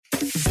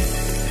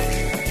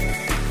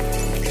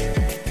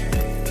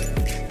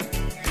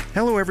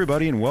Hello,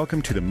 everybody, and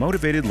welcome to the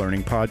Motivated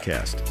Learning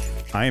Podcast.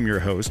 I am your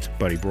host,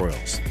 Buddy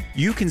Broyles.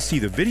 You can see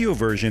the video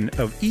version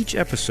of each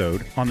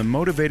episode on the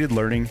Motivated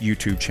Learning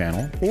YouTube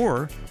channel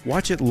or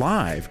watch it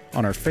live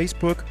on our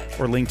Facebook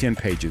or LinkedIn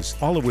pages,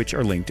 all of which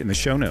are linked in the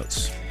show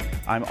notes.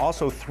 I'm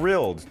also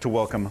thrilled to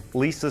welcome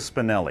Lisa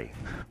Spinelli.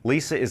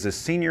 Lisa is a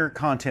senior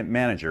content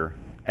manager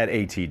at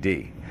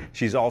ATD.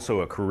 She's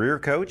also a career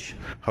coach,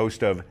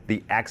 host of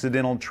the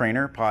Accidental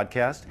Trainer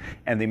podcast,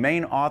 and the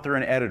main author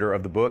and editor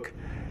of the book,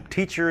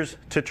 Teachers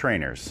to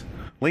Trainers.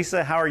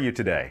 Lisa, how are you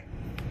today?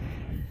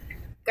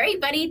 Great,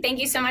 Buddy. Thank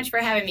you so much for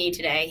having me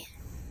today.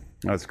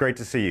 Oh, it's great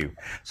to see you.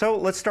 So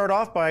let's start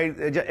off by,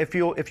 if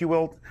you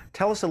will,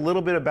 tell us a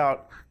little bit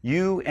about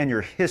you and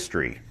your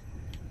history.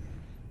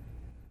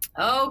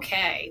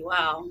 Okay,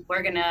 well,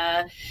 we're going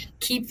to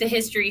keep the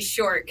history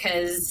short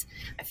because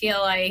I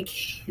feel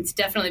like it's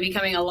definitely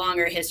becoming a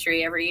longer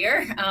history every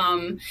year.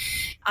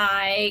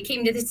 I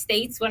came to the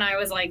States when I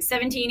was like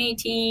 17,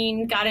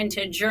 18, got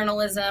into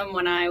journalism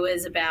when I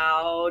was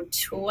about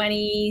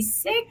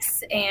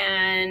 26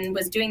 and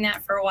was doing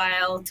that for a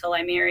while till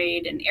I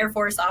married an Air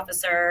Force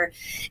officer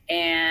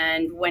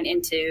and went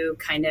into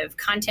kind of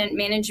content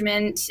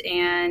management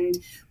and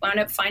wound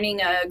up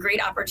finding a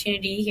great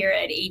opportunity here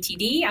at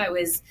ATD. I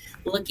was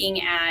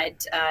looking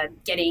at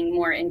getting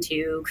more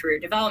into career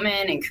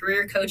development and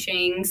career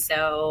coaching.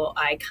 So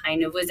I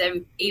kind of was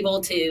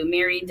able to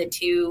marry the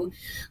two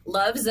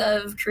loves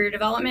of career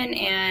development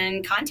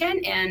and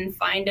content and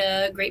find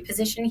a great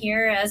position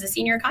here as a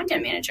senior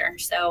content manager.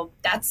 So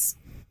that's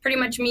pretty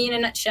much me in a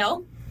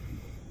nutshell.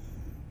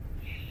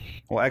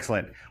 Well,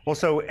 excellent. Well,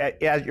 so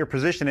at your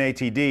position at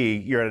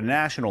ATD, you're at a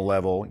national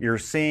level. You're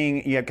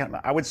seeing,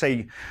 I would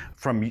say,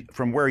 from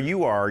where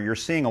you are, you're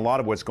seeing a lot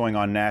of what's going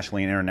on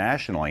nationally and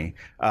internationally.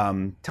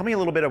 Tell me a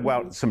little bit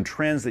about some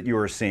trends that you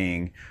are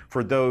seeing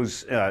for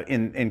those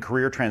in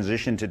career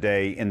transition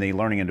today in the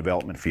learning and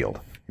development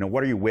field.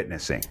 What are you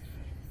witnessing?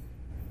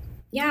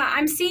 Yeah,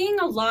 I'm seeing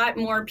a lot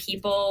more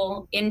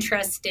people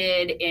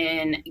interested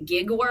in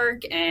gig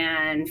work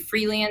and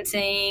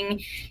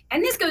freelancing.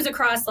 And this goes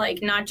across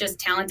not just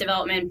talent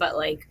development, but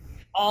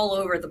all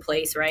over the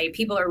place, right?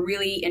 People are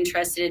really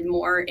interested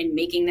more in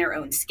making their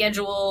own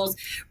schedules,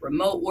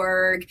 remote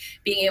work,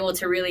 being able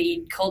to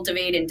really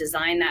cultivate and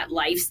design that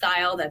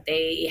lifestyle that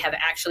they have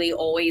actually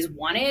always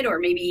wanted or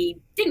maybe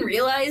didn't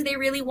realize they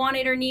really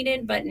wanted or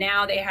needed, but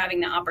now they're having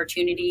the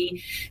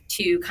opportunity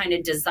to kind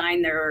of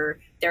design their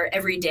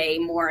everyday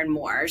more and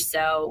more.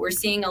 So we're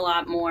seeing a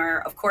lot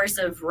more, of course,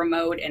 of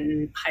remote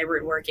and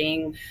hybrid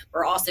working.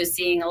 We're also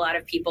seeing a lot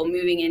of people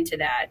moving into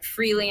that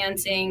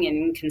freelancing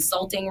and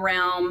consulting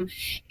realm.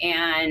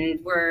 And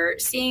we're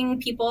seeing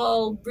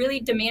people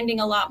really demanding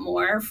a lot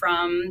more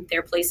from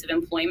their place of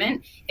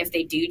employment if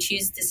they do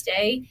choose to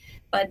stay.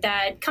 But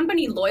that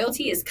company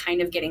loyalty is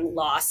kind of getting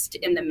lost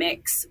in the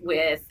mix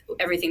with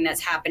everything that's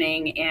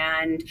happening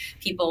and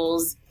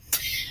people's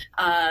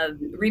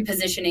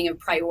repositioning of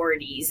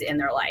priorities in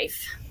their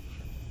life.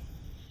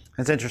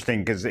 That's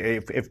interesting because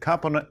if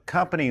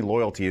company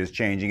loyalty is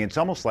changing, it's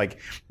almost like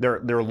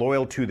they're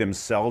loyal to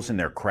themselves and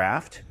their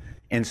craft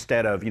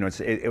instead of,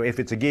 if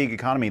it's a gig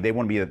economy, they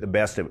want to be the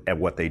best at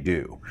what they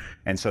do.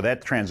 And so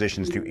that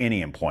transitions to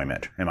any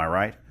employment. Am I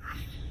right?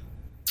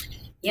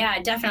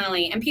 Yeah,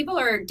 definitely. And people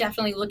are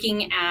definitely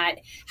looking at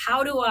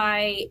how do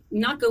I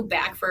not go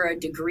back for a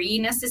degree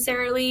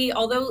necessarily,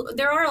 although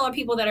there are a lot of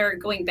people that are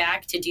going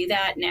back to do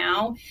that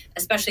now,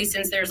 especially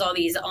since there's all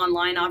these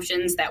online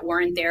options that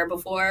weren't there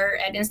before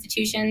at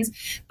institutions.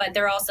 But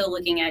they're also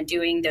looking at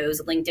doing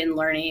those LinkedIn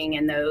Learning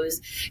and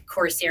those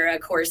Coursera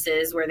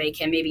courses where they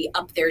can maybe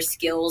up their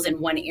skills in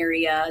one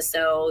area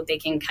so they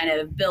can kind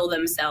of build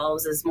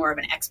themselves as more of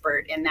an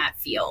expert in that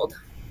field.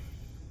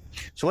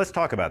 So let's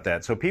talk about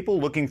that. So people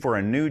looking for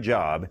a new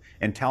job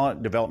in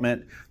talent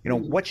development,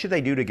 what should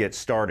they do to get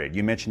started?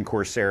 You mentioned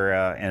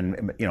Coursera and,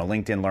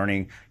 LinkedIn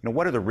Learning.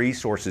 What are the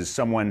resources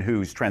someone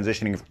who's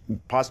transitioning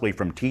possibly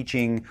from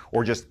teaching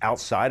or just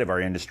outside of our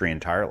industry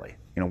entirely?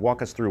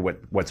 Walk us through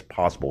what's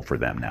possible for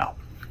them now.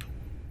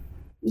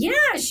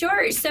 Yeah,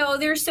 sure. So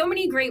there's so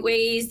many great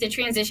ways to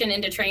transition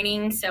into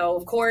training. So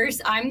of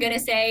course, I'm going to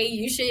say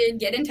you should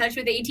get in touch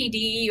with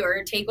ATD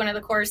or take one of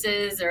the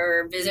courses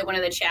or visit one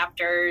of the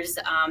chapters.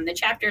 The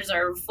chapters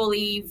are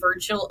fully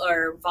virtual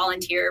or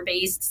volunteer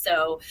based.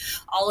 So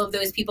all of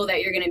those people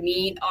that you're going to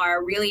meet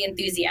are really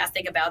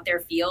enthusiastic about their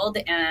field.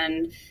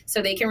 And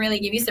so they can really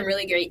give you some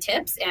really great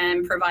tips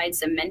and provide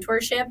some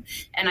mentorship.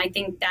 And I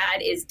think that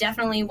is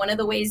definitely one of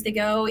the ways to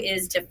go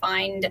is to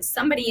find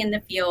somebody in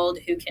the field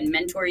who can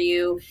mentor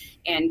you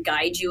and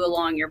guide you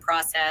along your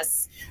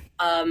process.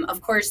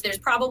 Of course, there's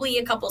probably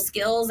a couple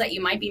skills that you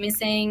might be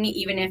missing,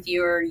 even if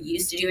you're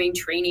used to doing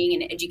training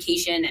and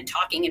education and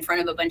talking in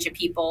front of a bunch of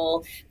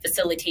people,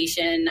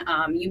 facilitation.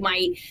 You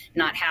might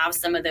not have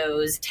some of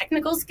those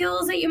technical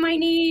skills that you might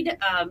need,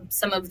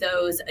 some of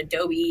those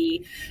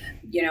Adobe,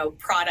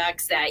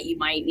 products that you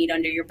might need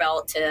under your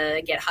belt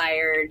to get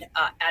hired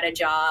at a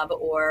job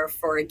or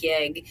for a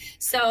gig.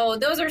 So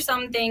those are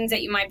some things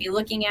that you might be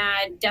looking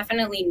at.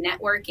 Definitely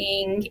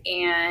networking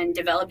and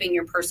developing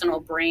your personal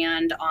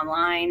brand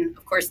online.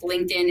 Of course,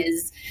 LinkedIn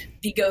is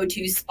the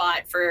go-to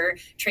spot for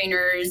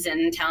trainers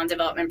and talent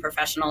development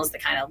professionals to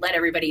kind of let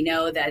everybody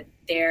know that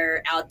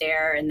they're out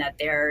there and that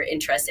they're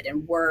interested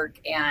in work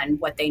and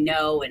what they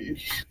know, and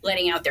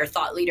letting out their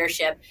thought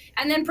leadership.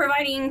 And then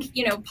providing,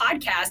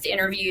 podcast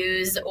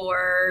interviews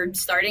or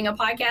starting a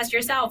podcast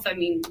yourself. I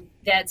mean,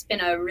 that's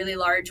been a really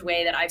large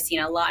way that I've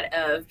seen a lot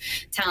of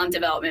talent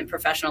development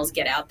professionals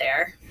get out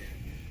there.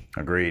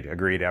 Agreed.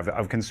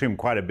 I've consumed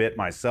quite a bit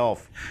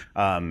myself,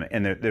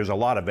 and there's a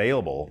lot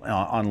available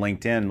on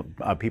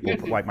LinkedIn. People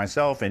like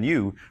myself and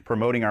you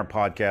promoting our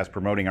podcast,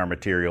 promoting our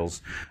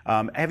materials.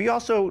 Have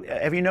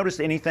you noticed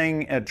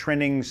anything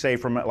trending, say,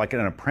 from like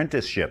an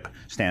apprenticeship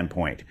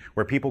standpoint,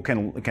 where people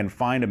can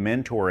find a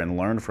mentor and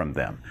learn from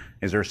them?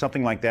 Is there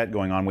something like that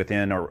going on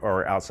within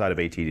or outside of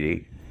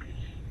ATD?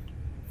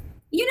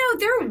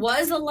 There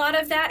was a lot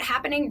of that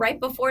happening right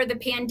before the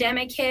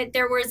pandemic hit.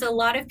 There was a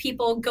lot of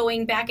people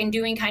going back and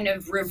doing kind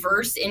of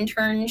reverse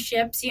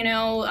internships,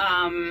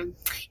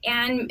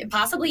 and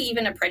possibly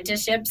even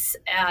apprenticeships.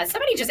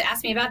 Somebody just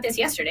asked me about this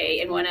yesterday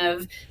in one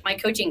of my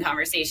coaching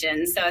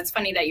conversations. So it's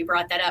funny that you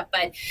brought that up.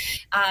 But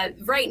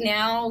right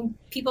now,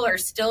 people are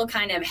still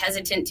kind of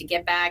hesitant to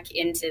get back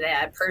into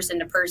that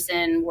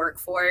person-to-person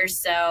workforce.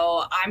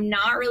 So I'm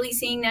not really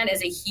seeing that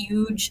as a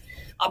huge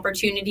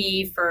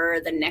opportunity for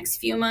the next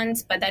few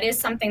months, but that is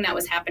something that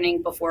was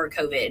happening before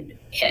COVID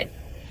hit.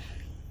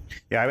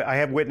 Yeah, I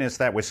have witnessed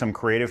that with some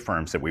creative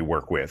firms that we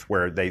work with,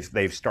 where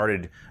they've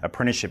started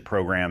apprenticeship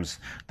programs.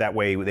 That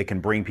way they can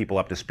bring people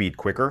up to speed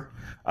quicker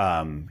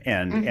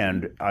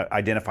and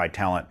identify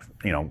talent,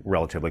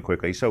 relatively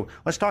quickly. So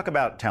let's talk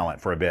about talent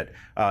for a bit.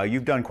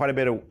 You've done quite a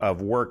bit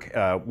of work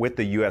with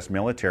the U.S.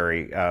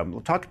 military.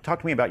 Talk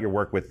to me about your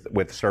work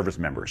with service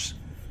members.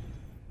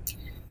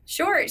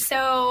 Sure.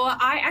 So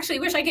I actually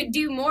wish I could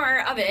do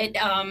more of it.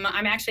 I'm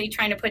actually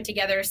trying to put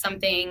together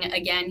something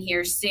again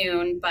here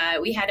soon,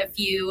 but we had a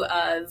few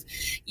of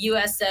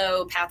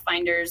USO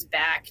Pathfinders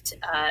backed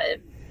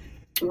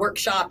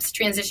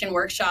transition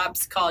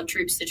workshops called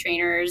Troops to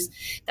Trainers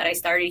that I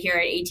started here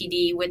at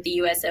ATD with the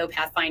USO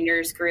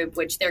Pathfinders group,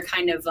 which they're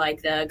kind of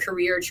like the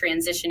career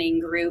transitioning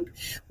group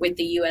with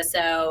the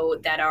USO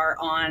that are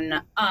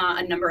on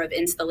a number of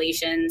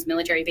installations,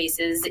 military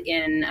bases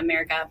in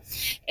America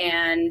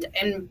and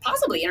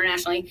possibly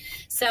internationally.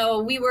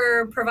 So we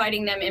were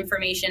providing them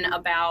information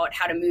about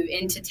how to move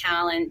into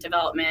talent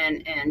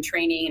development and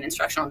training and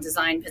instructional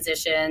design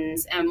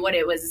positions and what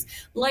it was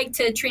like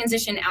to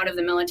transition out of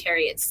the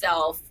military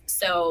itself.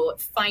 So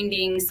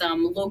finding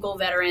some local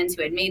veterans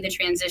who had made the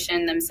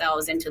transition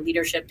themselves into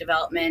leadership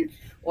development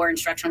or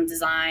instructional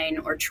design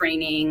or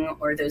training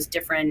or those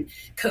different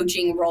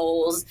coaching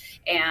roles,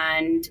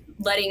 and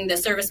letting the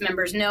service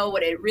members know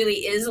what it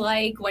really is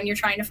like when you're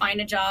trying to find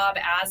a job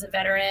as a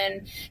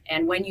veteran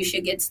and when you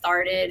should get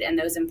started and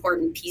those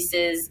important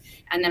pieces.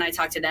 And then I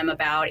talked to them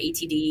about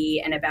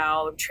ATD and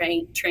about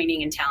training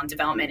and talent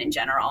development in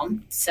general.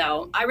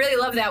 So I really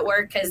love that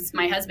work because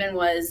my husband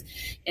was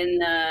in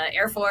the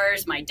Air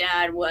Force, my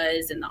dad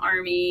was in the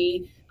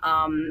Army.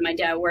 My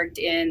dad worked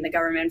in the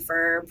government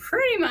for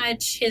pretty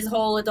much his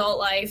whole adult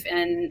life,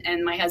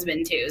 and my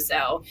husband too.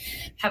 So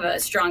have a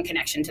strong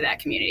connection to that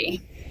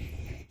community.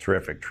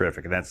 Terrific.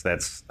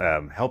 That's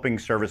helping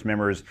service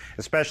members,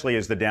 especially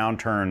as the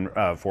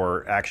downturn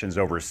for actions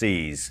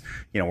overseas.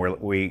 Where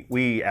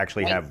we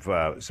actually have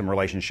some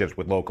relationships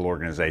with local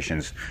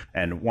organizations,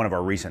 and one of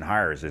our recent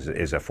hires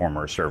is a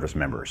former service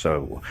member.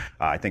 So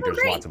I think there's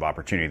lots of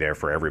opportunity there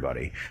for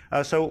everybody.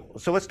 So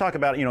let's talk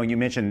about you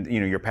mentioned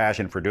your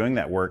passion for doing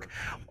that work.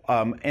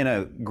 In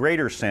a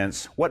greater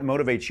sense, what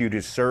motivates you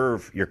to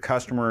serve your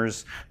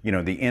customers,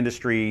 the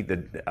industry, the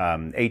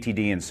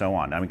ATD, and so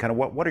on? I mean, kind of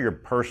what are your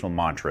personal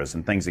mantras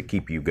and things that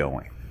keep you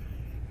going?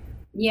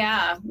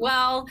 Yeah,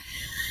 well,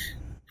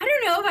 I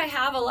don't know if I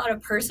have a lot of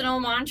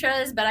personal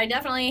mantras, but I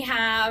definitely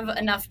have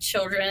enough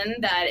children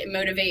that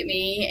motivate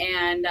me.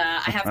 And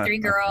I have 3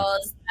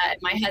 girls.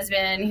 My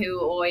husband, who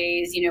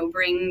always,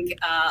 bring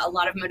a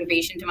lot of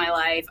motivation to my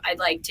life. I'd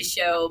like to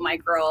show my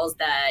girls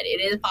that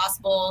it is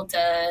possible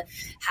to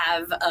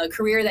have a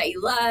career that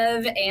you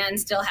love and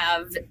still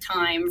have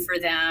time for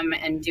them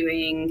and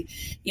doing,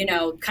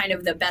 kind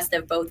of the best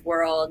of both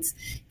worlds.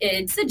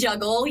 It's a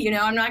juggle,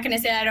 I'm not going to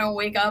say I don't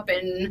wake up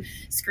and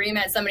scream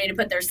at somebody to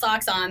put their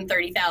socks on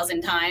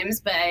 30,000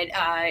 times, but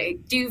I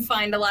do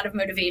find a lot of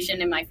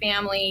motivation in my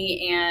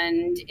family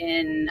and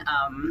in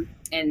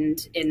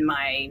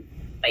my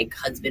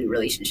husband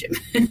relationship,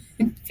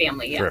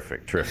 family. Yeah.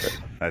 Terrific.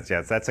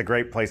 That's a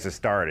great place to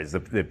start, is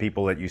the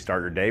people that you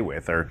start your day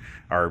with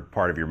are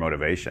part of your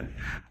motivation.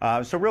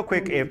 So real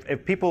quick,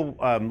 if people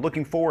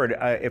looking forward,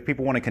 if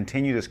people want to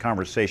continue this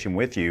conversation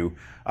with you,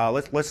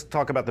 let's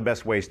talk about the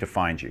best ways to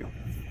find you.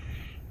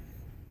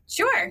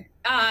 Sure.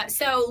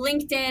 So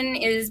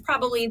LinkedIn is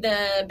probably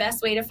the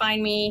best way to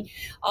find me.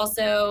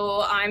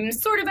 Also, I'm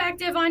sort of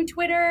active on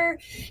Twitter.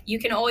 You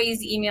can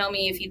always email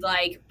me if you'd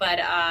like, but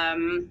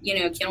you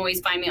can always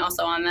find me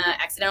also on the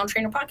Accidental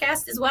Trainer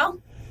podcast as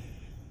well.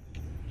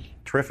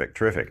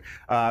 Terrific.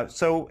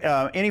 So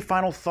any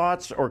final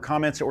thoughts or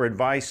comments or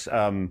advice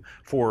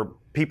for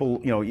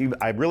people?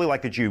 I really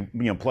like that you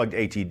plugged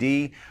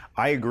ATD.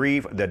 I agree.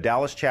 The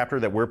Dallas chapter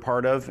that we're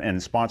part of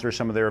and sponsor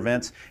some of their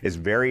events is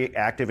very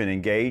active and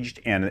engaged,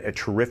 and a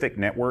terrific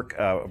network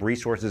of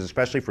resources,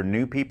 especially for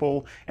new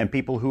people and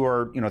people who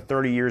are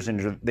 30 years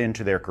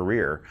into their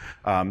career.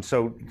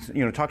 So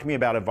talk to me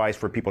about advice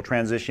for people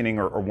transitioning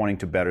or wanting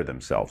to better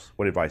themselves.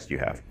 What advice do you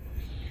have?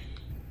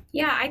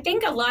 Yeah, I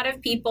think a lot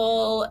of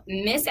people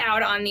miss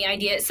out on the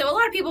idea. So a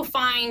lot of people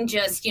find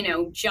just,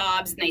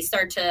 jobs and they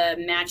start to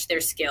match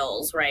their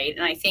skills, right?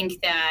 And I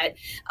think that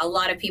a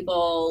lot of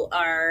people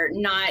are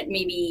not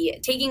maybe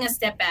taking a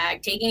step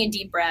back, taking a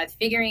deep breath,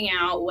 figuring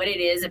out what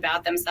it is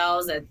about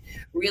themselves that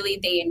really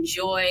they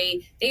enjoy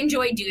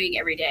doing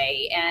every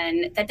day.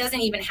 And that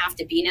doesn't even have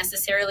to be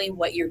necessarily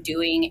what you're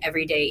doing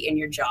every day in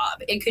your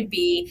job. It could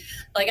be,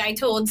 like I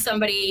told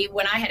somebody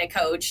when I had a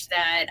coach,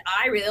 that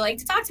I really like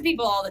to talk to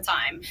people all the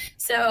time.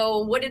 So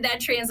what did that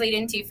translate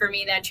into for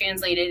me? That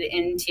translated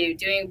into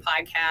doing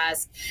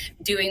podcasts,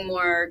 doing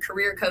more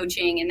career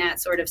coaching and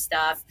that sort of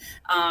stuff.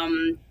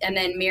 And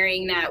then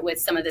marrying that with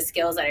some of the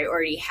skills that I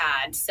already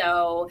had.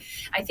 So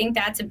I think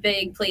that's a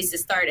big place to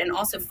start. And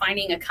also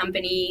finding a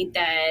company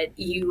that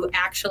you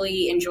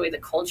actually enjoy the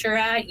culture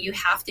at. You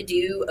have to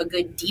do a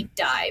good deep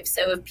dive.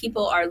 So if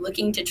people are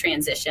looking to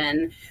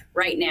transition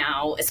right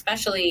now,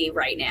 especially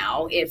right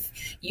now,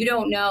 if you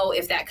don't know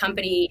if that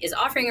company is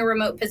offering a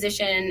remote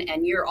position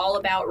and you're all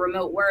about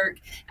remote work,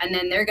 and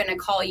then they're going to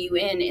call you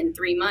in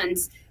 3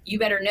 months, you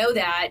better know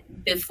that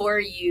before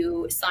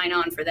you sign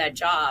on for that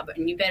job.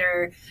 And you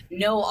better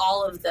know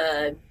all of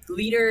the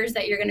leaders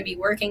that you're going to be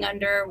working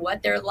under,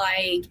 what they're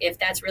like, if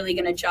that's really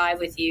going to jive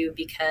with you,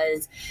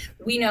 because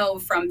we know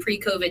from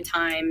pre-COVID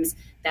times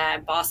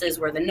that bosses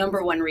were the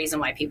number one reason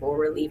why people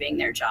were leaving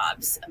their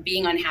jobs,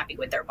 being unhappy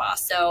with their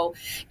boss. So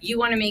you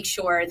want to make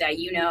sure that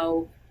you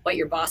know what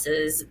your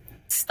boss's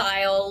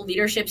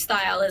leadership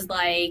style is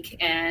like,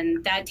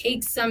 and that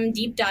takes some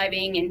deep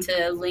diving into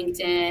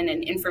LinkedIn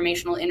and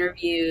informational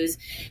interviews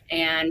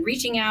and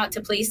reaching out to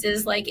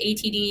places like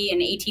ATD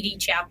and ATD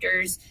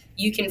chapters.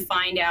 You can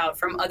find out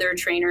from other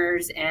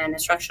trainers and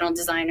instructional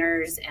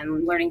designers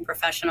and learning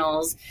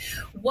professionals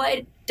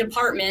what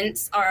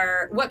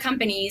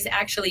companies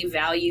actually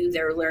value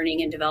their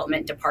learning and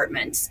development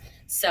departments.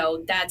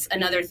 So that's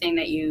another thing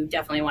that you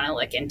definitely want to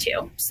look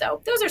into.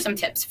 So those are some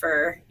tips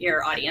for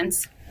your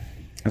audience.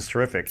 That's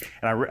terrific.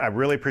 And I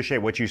really appreciate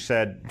what you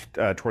said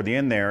toward the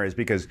end there, is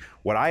because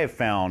what I have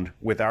found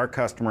with our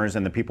customers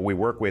and the people we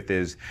work with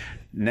is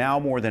now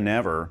more than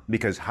ever,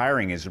 because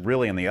hiring is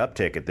really on the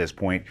uptick at this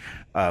point,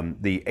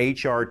 the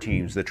HR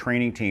teams, the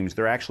training teams,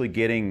 they're actually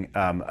getting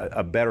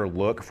a better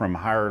look from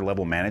higher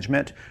level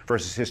management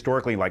versus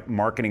historically, like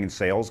marketing and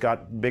sales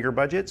got bigger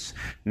budgets.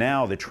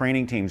 Now the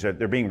training teams,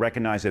 they're being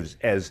recognized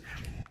as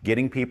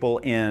getting people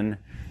in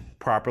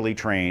properly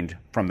trained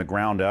from the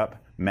ground up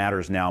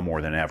matters now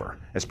more than ever,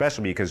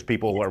 especially because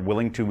people are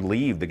willing to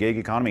leave the gig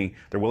economy.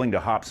 They're willing to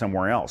hop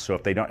somewhere else. So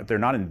if they're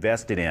not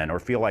invested in or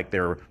feel like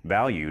they're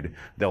valued,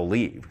 they'll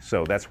leave.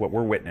 So that's what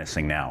we're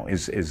witnessing now,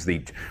 is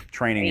the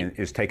training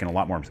is taken a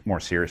lot more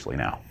seriously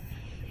now.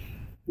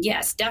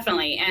 Yes,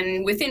 definitely.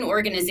 And within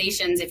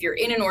organizations, if you're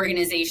in an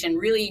organization,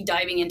 really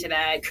diving into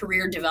that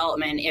career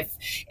development,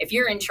 if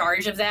you're in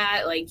charge of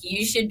that, like,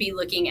 you should be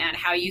looking at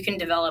how you can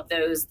develop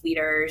those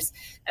leaders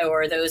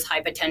or those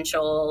high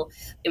potential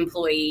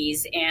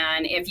employees.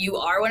 And if you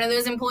are one of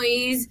those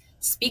employees,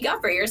 speak up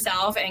for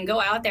yourself and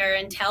go out there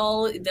and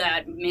tell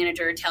that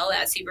manager, tell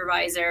that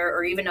supervisor,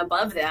 or even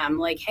above them,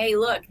 like, hey,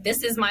 look,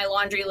 this is my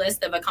laundry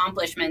list of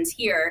accomplishments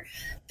here.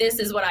 This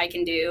is what I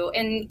can do.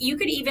 And you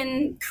could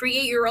even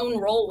create your own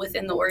role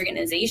within the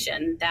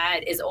organization.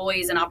 That is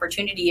always an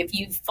opportunity if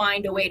you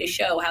find a way to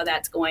show how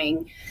that's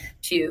going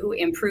to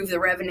improve the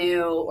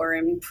revenue or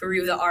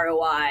improve the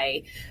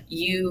ROI.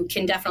 You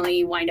can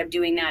definitely wind up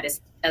doing that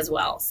as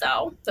well.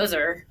 So those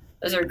are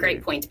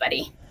great points,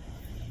 buddy.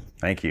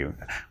 Thank you.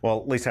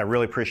 Well, Lisa, I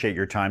really appreciate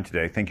your time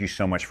today. Thank you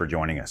so much for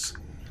joining us.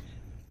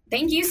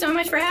 Thank you so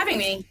much for having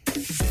me.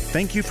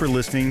 Thank you for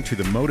listening to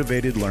the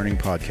Motivated Learning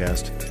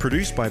Podcast,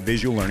 produced by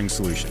Visual Learning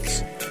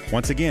Solutions.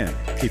 Once again,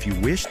 if you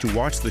wish to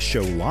watch the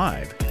show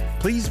live,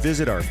 please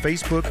visit our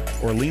Facebook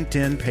or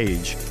LinkedIn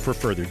page for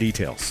further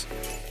details.